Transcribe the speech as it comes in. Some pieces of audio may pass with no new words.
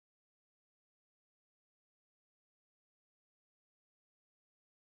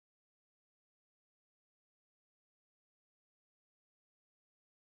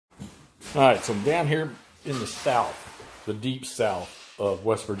All right, so I'm down here in the south, the deep south of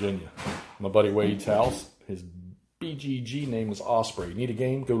West Virginia. My buddy Wade's house. His BGG name is Osprey. Need a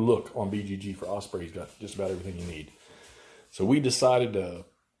game? Go look on BGG for Osprey. He's got just about everything you need. So we decided to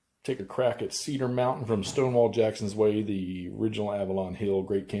take a crack at Cedar Mountain from Stonewall Jackson's Way, the original Avalon Hill,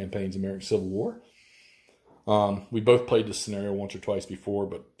 Great Campaigns, American Civil War. We both played this scenario once or twice before,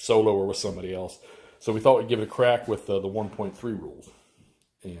 but solo or with somebody else. So we thought we'd give it a crack with the 1.3 rules.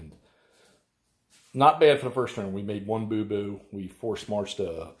 And not bad for the first turn. We made one boo-boo. We force-marched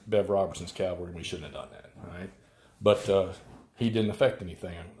Bev Robertson's cavalry, and we shouldn't have done that. All right? But he didn't affect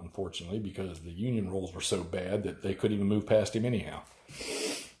anything, unfortunately, because the Union rolls were so bad that they couldn't even move past him anyhow.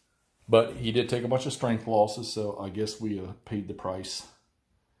 But he did take a bunch of strength losses, so I guess we paid the price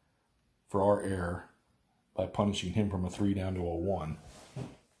for our error by punishing him from a 3 down to a 1.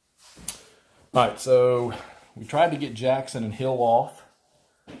 All right, so we tried to get Jackson and Hill off,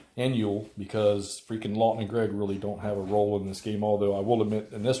 and Ewell, because freaking Lawton and Gregg really don't have a role in this game, although I will admit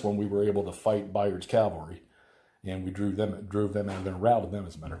in this one we were able to fight Bayard's cavalry, and we drove them out and routed them,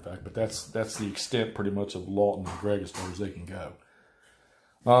 as a matter of fact. But that's the extent pretty much of Lawton and Gregg as far as they can go.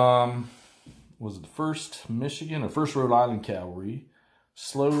 Was it the 1st Michigan or 1st Rhode Island Cavalry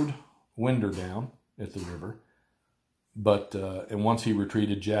slowed Winder down at the river, but and once he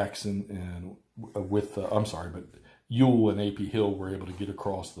retreated, Jackson and but Ewell and AP Hill were able to get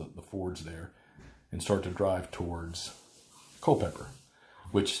across the fords there and start to drive towards Culpeper,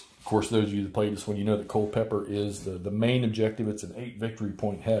 which, of course, those of you that played this one, you know that Culpeper is the main objective. It's an 8 victory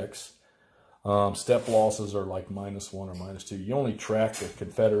point hex. Step losses are like -1 or -2. You only track the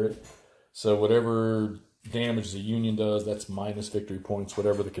Confederate, so whatever damage the Union does, that's minus victory points.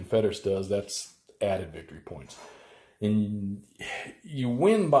 Whatever the Confederates does, that's added victory points. And you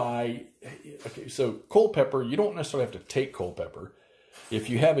win by, okay, so Culpeper, you don't necessarily have to take Culpeper.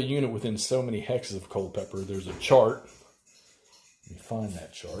 If you have a unit within so many hexes of Culpeper, there's a chart. Let me find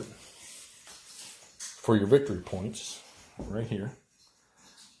that chart for your victory points right here.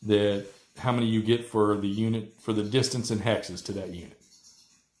 That how many you get for the unit, for the distance in hexes to that unit.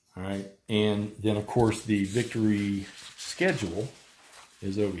 All right. And then, of course, the victory schedule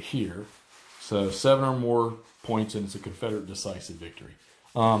is over here. So 7 or more points, and it's a Confederate decisive victory.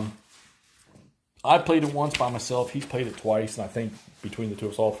 I played it once by myself. He's played it twice, and I think between the two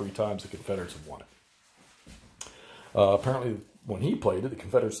of us, all 3 times, the Confederates have won it. Apparently, when he played it, the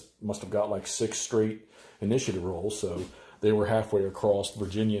Confederates must have got like 6 straight initiative rolls, so they were halfway across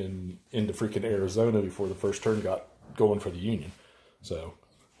Virginia and into freaking Arizona before the first turn got going for the Union. So,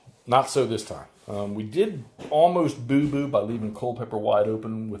 not so this time. We did almost boo-boo by leaving Culpeper wide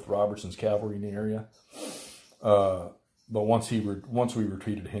open with Robertson's cavalry in the area. But once we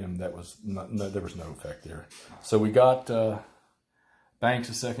retreated him, there was no effect there. So we got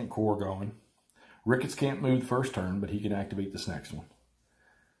Banks' 2nd Corps going. Ricketts can't move the first turn, but he can activate this next one.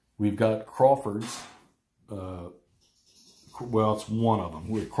 We've got Crawford's. Well, it's one of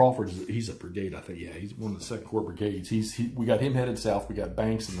them. Crawford's, he's a brigade, I think. Yeah, he's one of the 2nd Corps brigades. We got him headed south. We got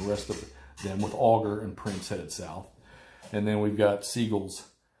Banks and the rest of them with Augur and Prince headed south. And then we've got Siegel's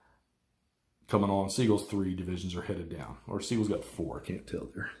coming on. Siegel's 3 divisions are headed down. Or Siegel's got 4. I can't tell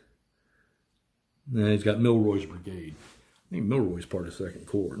there. And he's got Milroy's brigade. I think Milroy's part of 2nd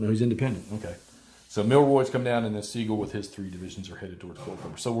Corps. No, he's independent. Okay. So Milroy's come down, and then Siegel with his 3 divisions are headed towards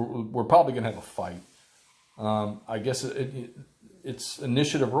Culpeper. So we're probably going to have a fight. I guess it's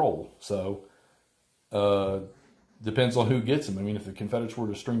initiative roll. So depends on who gets them. I mean, if the Confederates were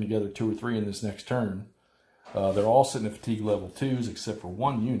to string together 2 or 3 in this next turn, they're all sitting at fatigue level 2s except for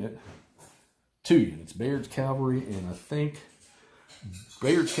 1 unit. 2 units, Bayard's cavalry, and I think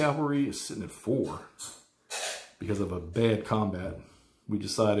Bayard's cavalry is sitting at 4 because of a bad combat. We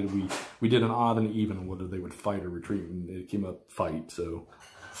decided we did an odd and even on whether they would fight or retreat, and it came up fight. So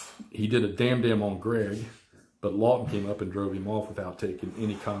he did a damn on Gregg, but Lawton came up and drove him off without taking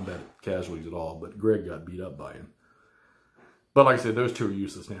any combat casualties at all. But Gregg got beat up by him. But like I said, those 2 are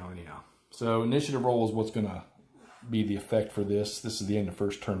useless now anyhow. So initiative roll is what's going to be the effect for this. This is the end of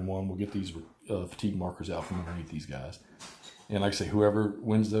first turn 1. We'll get these fatigue markers out from underneath these guys. And like I say, whoever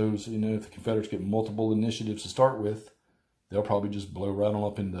wins those, you know, if the Confederates get multiple initiatives to start with, they'll probably just blow right on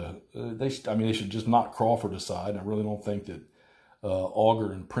up into... they should just knock Crawford aside. I really don't think that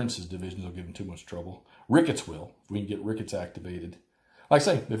Augur and Prince's divisions will give them too much trouble. Ricketts will, if we can get Ricketts activated. Like I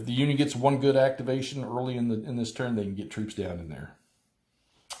say, if the Union gets 1 good activation early in this turn, they can get troops down in there.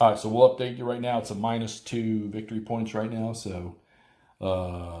 All right, so we'll update you right now. It's a -2 victory points right now, so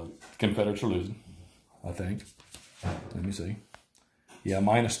Confederates are losing, I think. Let me see. Yeah,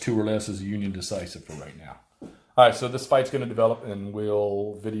 -2 or less is a Union decisive for right now. All right, so this fight's going to develop, and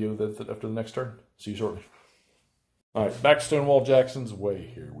we'll video that after the next turn. See you shortly. All right, back to Stonewall Jackson's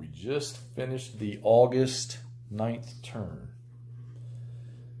Way here. We just finished the August 9th turn.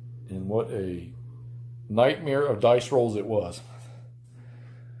 And what a nightmare of dice rolls it was.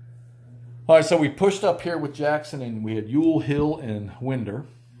 All right, so we pushed up here with Jackson, and we had Yule, Hill, and Winder.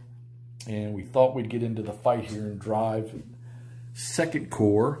 And we thought we'd get into the fight here and drive second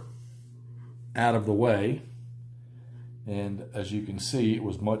core out of the way. And as you can see, it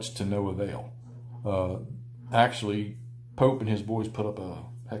was much to no avail. Actually, Pope and his boys put up a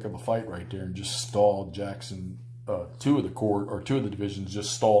heck of a fight right there and just stalled Jackson. Two of the divisions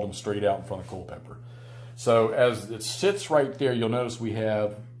just stalled him straight out in front of Culpeper. So as it sits right there, you'll notice we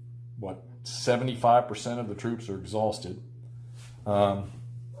have, what, 75% of the troops are exhausted. Even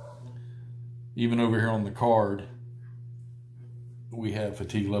over here on the card, we have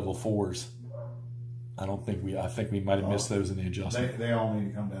fatigue level 4s. I think we might have missed those in the adjustment. They all need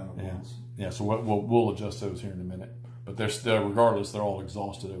to come down at once. Yeah, so we'll adjust those here in a minute. But they're still, regardless, they're all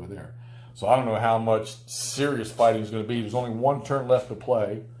exhausted over there. So I don't know how much serious fighting is going to be. There's only one turn left to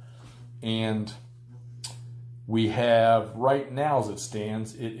play. And we have, right now as it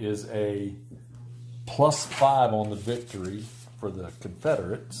stands, it is a +5 on the victory for the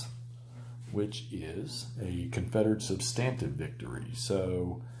Confederates, which is a Confederate substantive victory.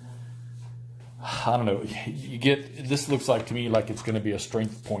 So I don't know. This looks like to me like it's going to be a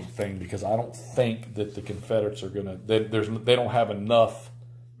strength point thing, because I don't think that the Confederates are going to. They don't have enough.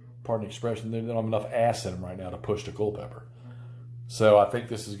 Pardon the expression. They don't have enough ass in them right now to push to Culpeper. So I think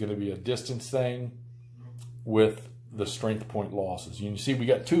this is going to be a distance thing with the strength point losses. You can see we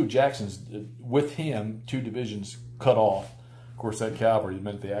got two Jacksons with him, 2 divisions cut off. Of course, that cavalry, the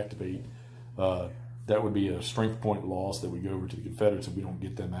minute they activate, that would be a strength point loss that would go over to the Confederates if we don't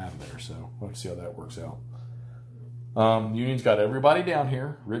get them out of there. So let's see how that works out. Union's got everybody down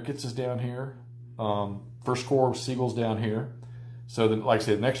here. Ricketts is down here. First Corps, Siegel's down here. So then, like I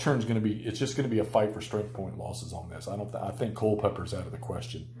said, next turn is going to be, it's just going to be a fight for strength point losses on this. I think Culpeper's out of the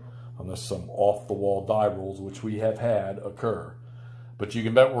question, unless some off the wall die rolls, which we have had, occur. But you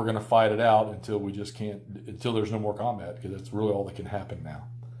can bet we're going to fight it out until we just can't, until there's no more combat, because that's really all that can happen now.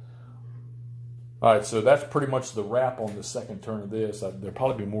 All right, so that's pretty much the wrap on the second turn of this. There'll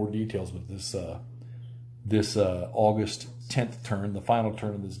probably be more details with this August 10th turn, the final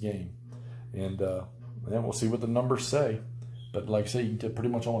turn of this game. And then we'll see what the numbers say. But like I say, pretty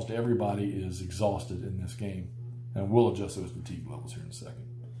much almost everybody is exhausted in this game. And we'll adjust those fatigue levels here in a second.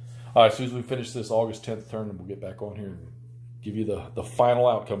 All right, as soon as we finish this August 10th turn, we'll get back on here and give you the final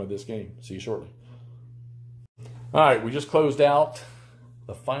outcome of this game. See you shortly. All right, we just closed out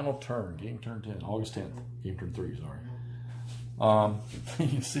the final turn, game turn 10, August 10th, game turn 3, sorry. You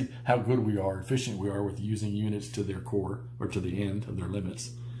can see how good we are, efficient we are with using units to their core, or to the end of their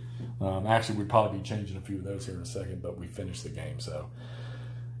limits. Actually, we'd probably be changing a few of those here in a second, but we finished the game. So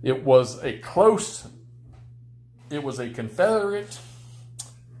it was a close, it was a Confederate,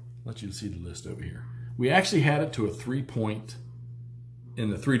 let you see the list over here. We actually had it to a 3-point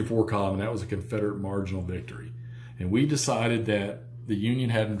in the 3 to 4 column, and that was a Confederate marginal victory. And we decided that the Union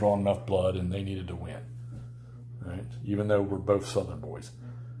hadn't drawn enough blood and they needed to win, right? Even though we're both Southern boys.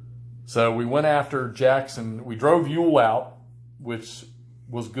 So we went after Jackson. We drove Ewell out, which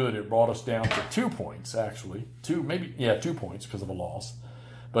was good. It brought us down to 2 points, actually. 2 points because of a loss.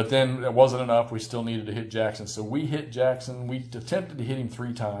 But then it wasn't enough. We still needed to hit Jackson. So we hit Jackson. We attempted to hit him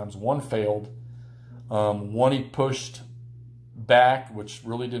 3 times. 1 failed. 1 he pushed back, which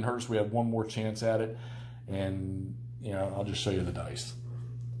really didn't hurt us. We had 1 more chance at it. And, you know, I'll just show you the dice.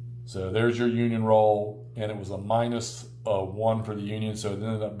 So there's your Union roll. And it was a -1 for the Union. So it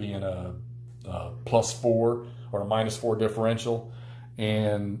ended up being a +4 or a -4 differential.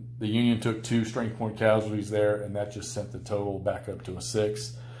 And the Union took 2 strength point casualties there, and that just sent the total back up to a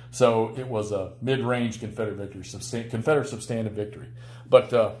 6. So it was a mid-range Confederate victory, Confederate substantive victory. But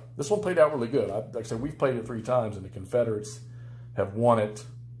this one played out really good. Like I said, we've played it 3 times, and the Confederates have won it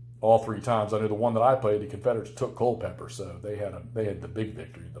all 3 times. I know the one that I played, the Confederates took Culpeper, so they had the big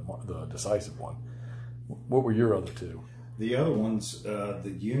victory, the decisive one. What were your other 2? The other ones,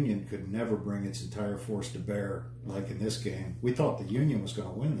 the Union could never bring its entire force to bear like in this game. We thought the Union was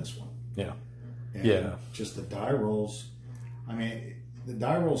going to win this one. Yeah. And yeah. Just the die rolls. I mean, the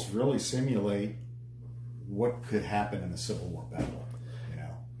die rolls really simulate what could happen in a Civil War battle. You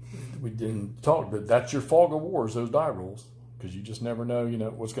know, we didn't talk, but that's your fog of wars, those die rolls, because you just never know,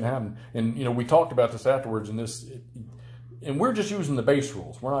 what's going to happen. And we talked about this afterwards, and we're just using the base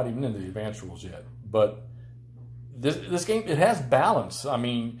rules. We're not even into the advanced rules yet, but. This game, it has balance. I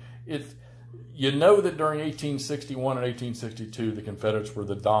mean, you know that during 1861 and 1862, the Confederates were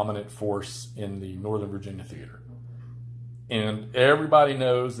the dominant force in the Northern Virginia theater. And everybody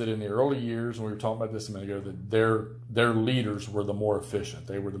knows that in the early years, and we were talking about this a minute ago, that their leaders were the more efficient.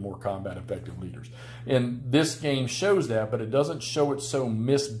 They were the more combat effective leaders. And this game shows that, but it doesn't show it so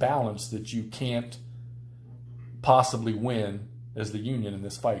misbalanced that you can't possibly win as the Union in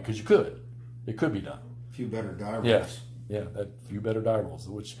this fight, because you could. It could be done. A few better die rolls. Yes. Yeah, a few better die rolls,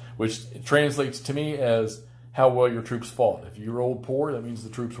 which translates to me as how well your troops fought. If you rolled poor, that means the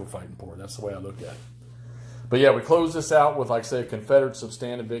troops were fighting poor. That's the way I look at it. But yeah, we closed this out with, like I say, a Confederate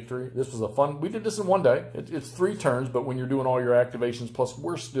substantive victory. This was a fun, we did this in one day. It's 3 turns, but when you're doing all your activations, plus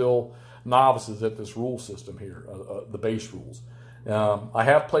we're still novices at this rule system here, the base rules. I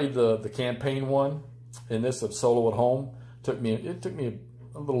have played the campaign one in this of Solo at Home. It took me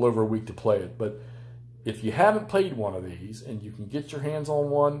a little over a week to play it, but if you haven't played one of these and you can get your hands on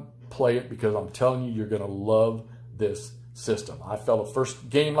one, play it, because I'm telling you, you're going to love this system. I felt the first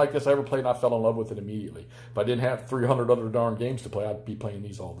game like this I ever played, and I fell in love with it immediately. If I didn't have 300 other darn games to play, I'd be playing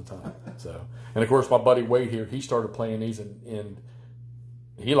these all the time. So, and of course, my buddy Wade here, he started playing these, and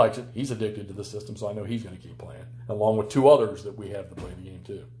he likes it. He's addicted to the system, so I know he's going to keep playing, along with 2 others that we have to play the game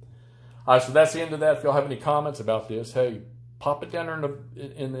too. All right, so that's the end of that. If y'all have any comments about this, hey, pop it down there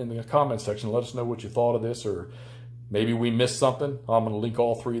in the comment section. Let us know what you thought of this, or maybe we missed something. I'm going to link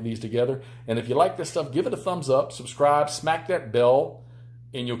all 3 of these together. And if you like this stuff, give it a thumbs up, subscribe, smack that bell,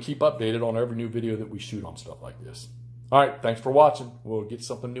 and you'll keep updated on every new video that we shoot on stuff like this. All right, thanks for watching. We'll get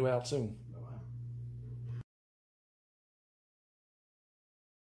something new out soon.